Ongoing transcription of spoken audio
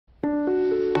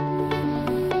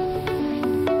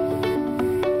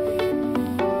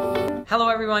Hello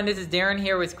everyone, this is Darren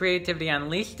here with Creativity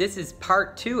Unleashed. This is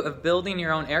part 2 of building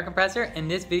your own air compressor. In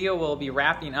this video we'll be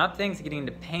wrapping up things, getting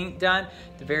the paint done,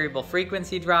 the variable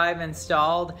frequency drive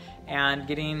installed, and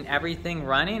getting everything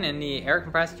running in the air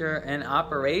compressor in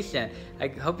operation. I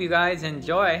hope you guys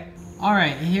enjoy.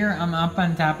 Alright, here I'm up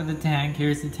on top of the tank.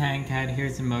 Here's the tank head,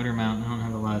 here's the motor mount. I don't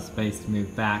have a lot of space to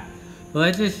move back. But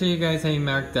let's just show you guys how you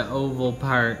mark the oval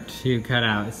part to cut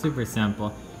out. It's super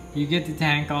simple. You get the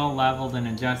tank all leveled and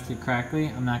adjusted correctly.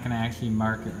 I'm not going to actually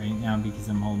mark it right now because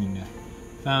I'm holding the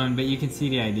phone, but you can see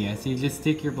the idea. So you just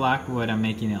stick your block of wood, I'm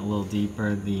making it a little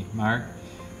deeper, the mark.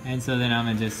 And so then I'm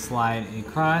going to just slide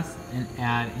across and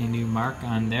add a new mark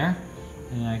on there.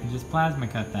 And then I can just plasma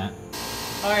cut that.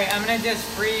 Alright, I'm going to just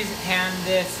freeze hand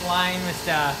this line with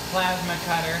the plasma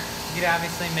cutter. You could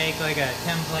obviously make like a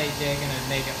template jig and it'd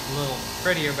make it a little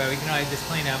prettier, but we can always just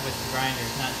clean up with the grinder.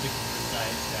 It's not super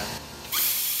precise stuff.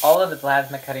 All of the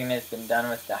plasma cutting has been done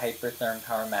with the Hypertherm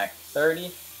PowerMax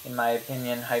 30. In my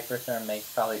opinion, Hypertherm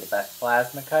makes probably the best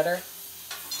plasma cutter.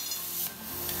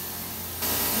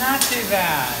 Not too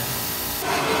bad.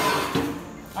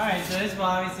 Alright, so this will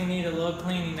obviously need a little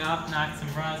cleaning up, knock some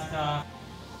rust off.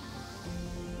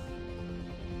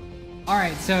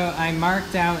 Alright, so I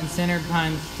marked out and center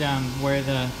punched where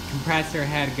the compressor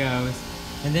head goes.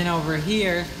 And then over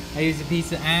here, I used a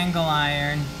piece of angle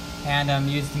iron and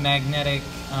used the magnetic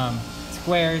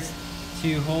squares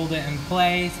to hold it in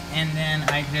place, and then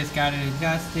I just got it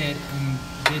adjusted and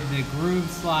did the groove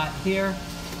slot here.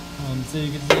 So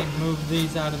you can see, move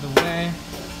these out of the way.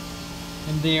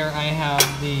 And there I have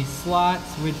the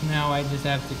slots, which now I just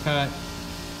have to cut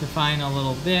the final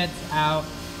little bits out,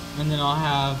 and then I'll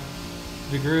have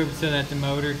the groove so that the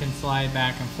motor can slide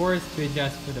back and forth to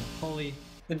adjust for the pulley.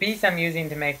 The piece I'm using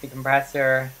to make the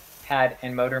compressor head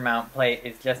and motor mount plate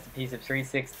is just a piece of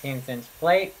 3/16"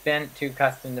 plate bent to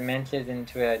custom dimensions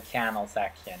into a channel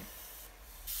section.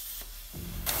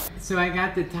 So I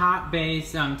got the top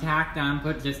base tacked on,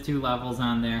 put just 2 levels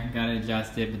on there, got it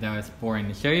adjusted, but that was boring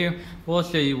to show you. We'll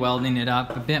show you welding it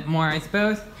up a bit more, I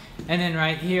suppose. And then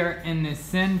right here in the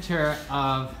center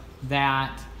of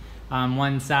that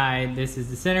one side, this is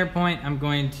the center point. I'm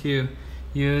going to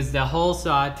use the hole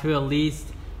saw to at least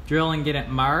drill and get it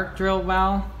marked real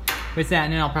well with that,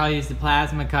 and then I'll probably use the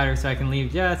plasma cutter so I can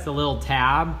leave just a little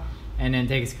tab and then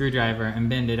take a screwdriver and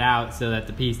bend it out so that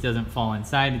the piece doesn't fall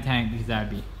inside the tank, because that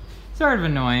would be sort of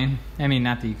annoying. I mean,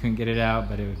 not that you couldn't get it out,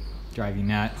 but it would drive you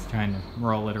nuts trying to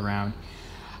roll it around.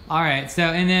 Alright, so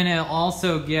and then it'll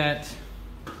also get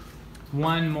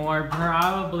one more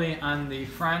probably on the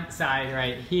front side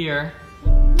right here.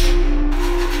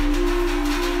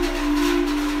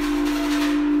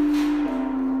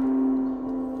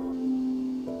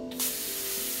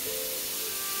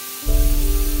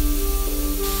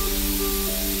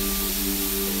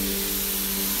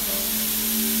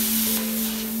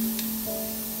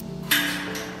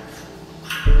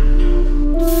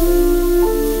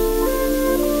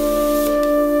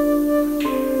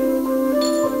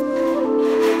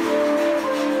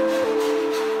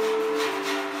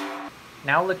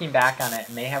 Now looking back on it,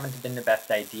 it may haven't been the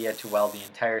best idea to weld the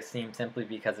entire seam simply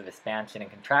because of expansion and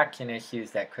contraction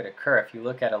issues that could occur. If you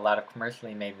look at a lot of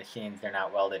commercially made machines, they're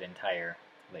not welded entirely.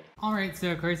 Alright,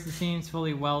 so of course the seam's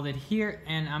fully welded here,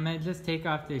 and I'm going to just take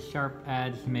off this sharp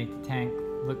edge to make the tank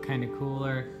look kind of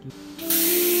cooler.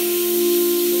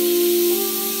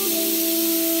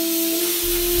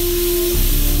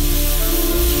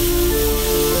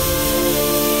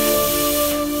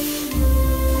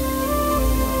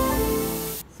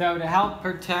 So to help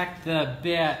protect the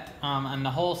bit on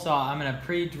the hole saw, I'm going to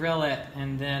pre-drill it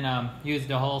and then use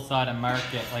the hole saw to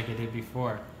mark it like I did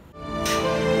before.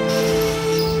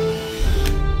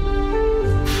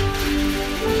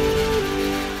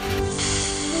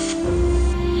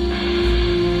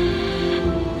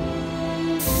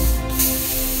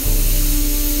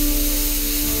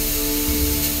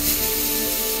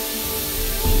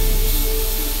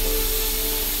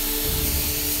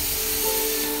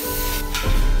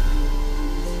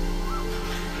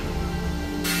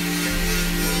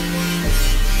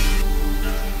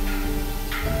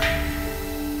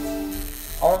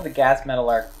 All of the gas metal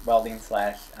arc welding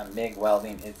 / MIG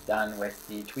welding is done with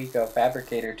the Tweco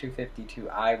Fabricator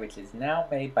 252i, which is now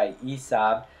made by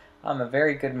ESAB, a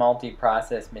very good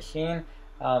multi-process machine.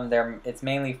 It's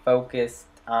mainly focused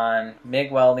on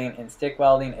MIG welding and stick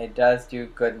welding. It does do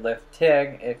good lift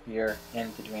TIG if you're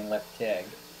into doing lift TIG.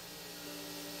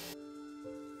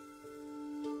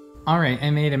 Alright, I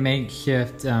made a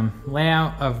makeshift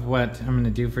layout of what I'm going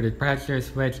to do for the pressure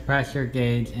switch, pressure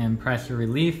gauge, and pressure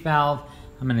relief valve.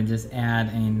 I'm going to just add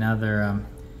another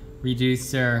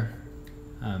reducer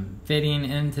fitting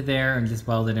into there and just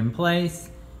weld it in place,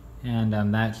 and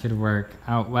that should work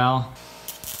out well.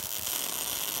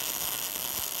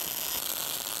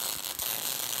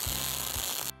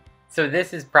 So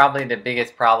this is probably the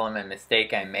biggest problem and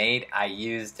mistake I made. I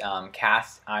used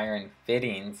cast iron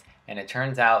fittings, and it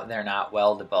turns out they're not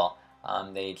weldable.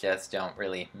 They just don't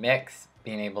really mix.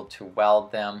 Being able to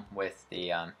weld them with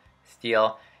the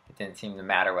steel, it didn't seem to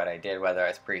matter what I did, whether I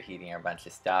was preheating or a bunch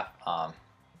of stuff.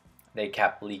 They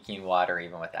kept leaking water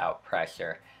even without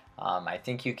pressure. I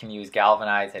think you can use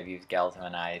galvanized. I've used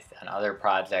galvanized on other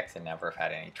projects and never have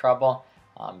had any trouble.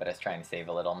 But I was trying to save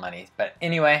a little money. But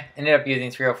anyway, ended up using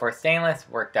 304 stainless,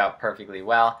 worked out perfectly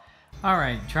well.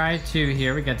 Alright, try 2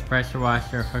 here. We got the pressure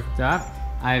washer hooked up.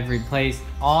 I've replaced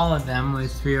all of them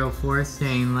with 304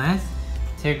 stainless.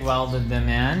 TIG welded them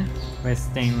in with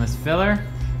stainless filler.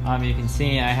 You can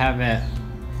see I have it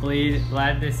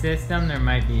bled the system. There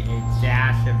might be a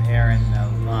dash of air in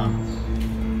the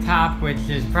top, which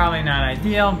is probably not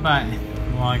ideal, but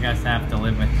well, I guess I have to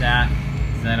live with that.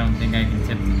 I don't think I can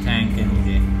tip the tank any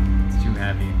day. It's too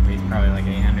heavy. It weighs probably like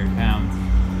 800 pounds.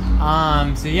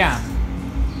 So yeah,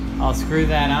 I'll screw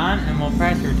that on and we'll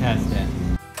pressure test it.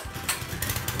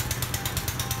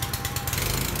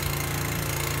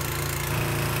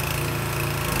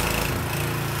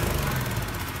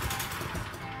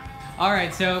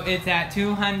 Alright, so it's at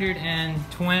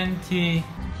 220.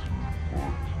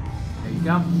 There you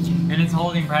go. And it's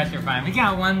holding pressure fine. We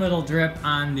got one little drip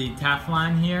on the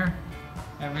Teflon here.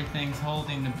 Everything's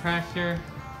holding the pressure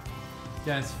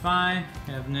just fine.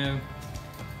 We have no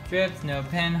drips, no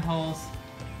pinholes.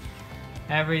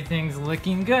 Everything's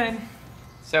looking good.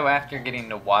 So after getting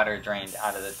the water drained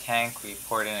out of the tank, we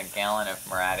poured in a gallon of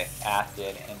muriatic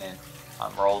acid and then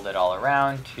rolled it all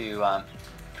around to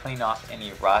clean off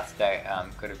any rust that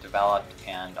could have developed,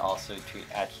 and also to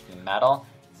etch the metal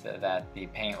so that the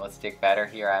paint will stick better.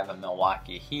 Here I have a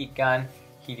Milwaukee heat gun.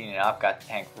 Heating it up, got the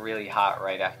tank really hot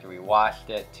right after we washed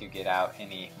it to get out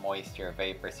any moisture or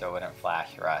vapor so it wouldn't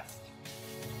flash rust.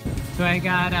 So I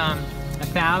got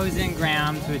 1,000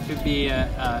 grams, which would be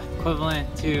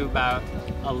equivalent to about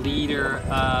a liter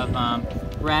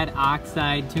of red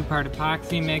oxide 2-part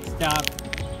epoxy mixed up,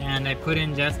 and I put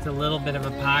in just a little bit of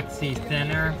epoxy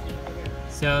thinner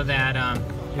so that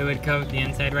it would coat the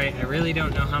inside right. I really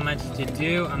don't know how much to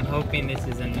do. I'm hoping this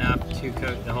is enough to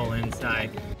coat the whole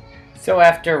inside. So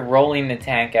after rolling the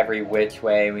tank every which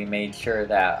way, we made sure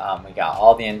that we got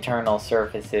all the internal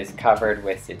surfaces covered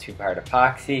with the 2-part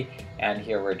epoxy, and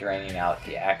here we're draining out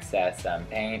the excess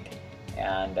paint,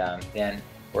 and then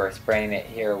we're spraying it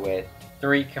here with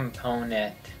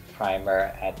 3-component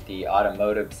primer at the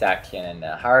automotive section and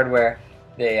the hardware.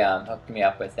 They hooked me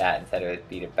up with that and said it would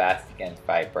be the best against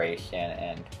vibration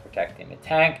and protecting the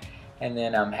tank, and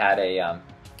then had a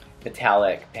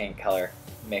metallic paint color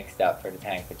mixed up for the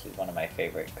tank, which is one of my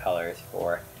favorite colors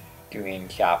for doing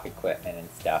shop equipment and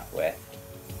stuff with.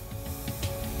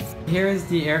 Here is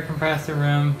the air compressor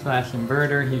room /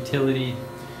 inverter utility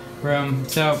room.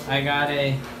 So I got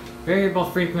a variable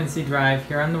frequency drive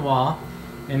here on the wall,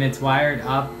 and it's wired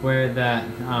up where the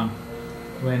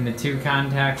when the 2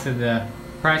 contacts of the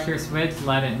pressure switch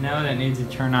let it know that it needs to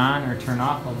turn on or turn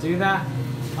off. I'll do that.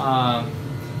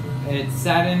 It's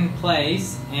set in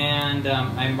place, and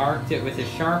I marked it with a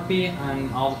Sharpie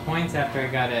on all the points after I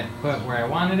got it put where I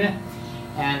wanted it.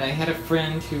 And I had a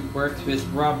friend who works with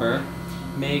rubber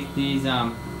make these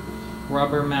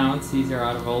rubber mounts. These are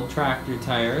out of old tractor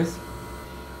tires.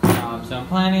 So I'm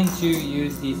planning to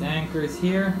use these anchors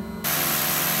here.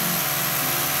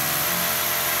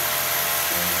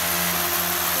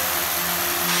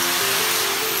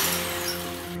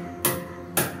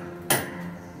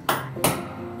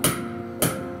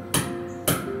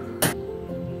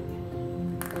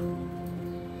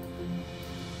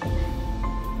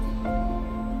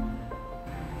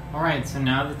 Alright, so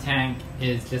now the tank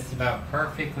is just about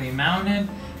perfectly mounted,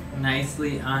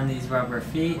 nicely on these rubber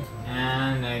feet,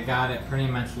 and I got it pretty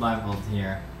much leveled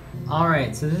here.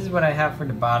 Alright, so this is what I have for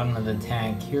the bottom of the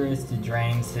tank. Here is the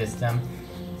drain system.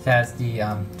 It has the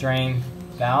drain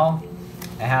valve.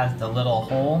 It has the little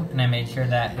hole, and I made sure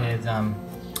that is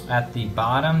at the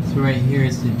bottom. So right here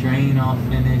is the drain all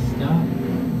finished up.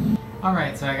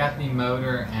 Alright, so I got the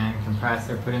motor and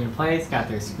compressor put into place, got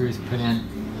their screws put in.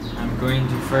 I'm going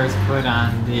to first put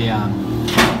on the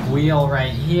wheel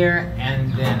right here,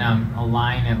 and then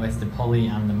align it with the pulley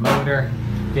on the motor.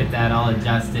 Get that all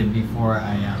adjusted before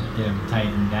I get them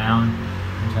tightened down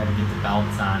and try to get the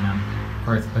belts on them. Of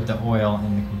course, put the oil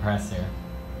in the compressor.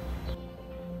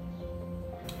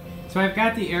 So I've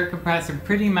got the air compressor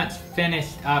pretty much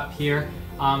finished up here.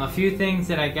 A few things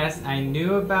that I guess I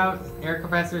knew about air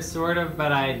compressors sort of,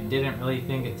 but I didn't really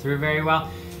think it through very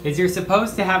well, is you're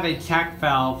supposed to have a check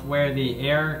valve where the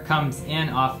air comes in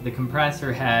off the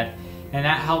compressor head, and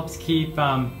that helps keep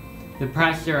the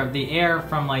pressure of the air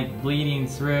from like bleeding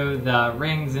through the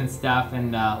rings and stuff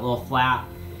and the little flap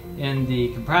in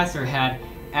the compressor head,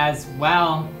 as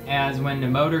well as when the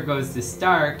motor goes to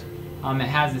start, it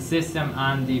has a system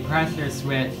on the pressure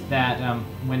switch that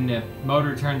when the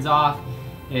motor turns off,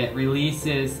 it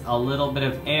releases a little bit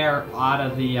of air out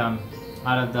of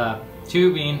the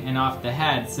tubing and off the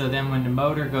head. So then when the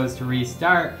motor goes to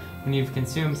restart, when you've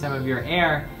consumed some of your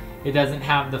air, it doesn't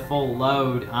have the full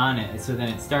load on it. So then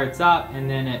it starts up, and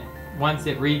then once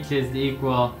it reaches the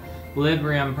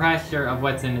equilibrium pressure of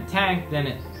what's in the tank, then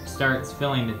it starts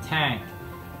filling the tank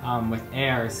with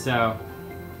air. So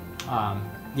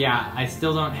yeah, I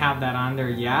still don't have that on there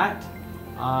yet.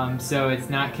 So it's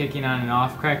not kicking on and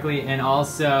off correctly, and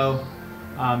also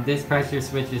this pressure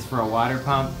switch is for a water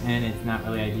pump, and it's not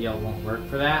really ideal, it won't work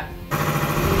for that.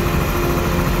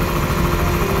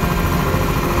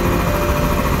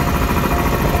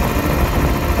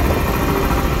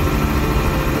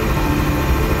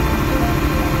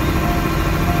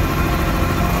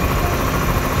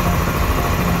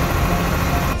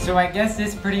 So I guess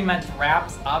this pretty much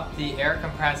wraps up the air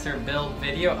compressor build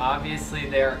video. Obviously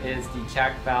there is the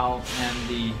check valve and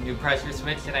the new pressure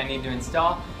switch that I need to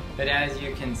install, but as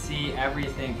you can see,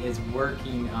 everything is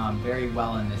working very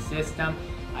well in the system.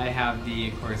 I have the,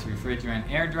 of course,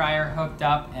 refrigerant air dryer hooked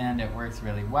up, and it works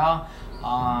really well.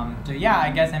 So yeah,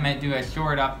 I guess I might do a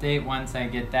short update once I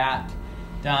get that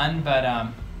done, but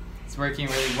it's working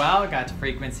really well. Got the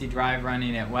frequency drive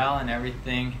running it well, and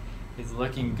everything is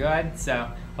looking good. So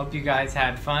hope you guys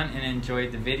had fun and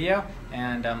enjoyed the video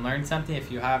and learned something. If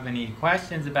you have any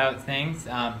questions about things,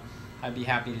 I'd be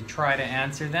happy to try to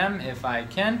answer them if I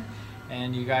can.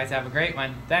 And you guys have a great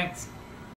one. Thanks.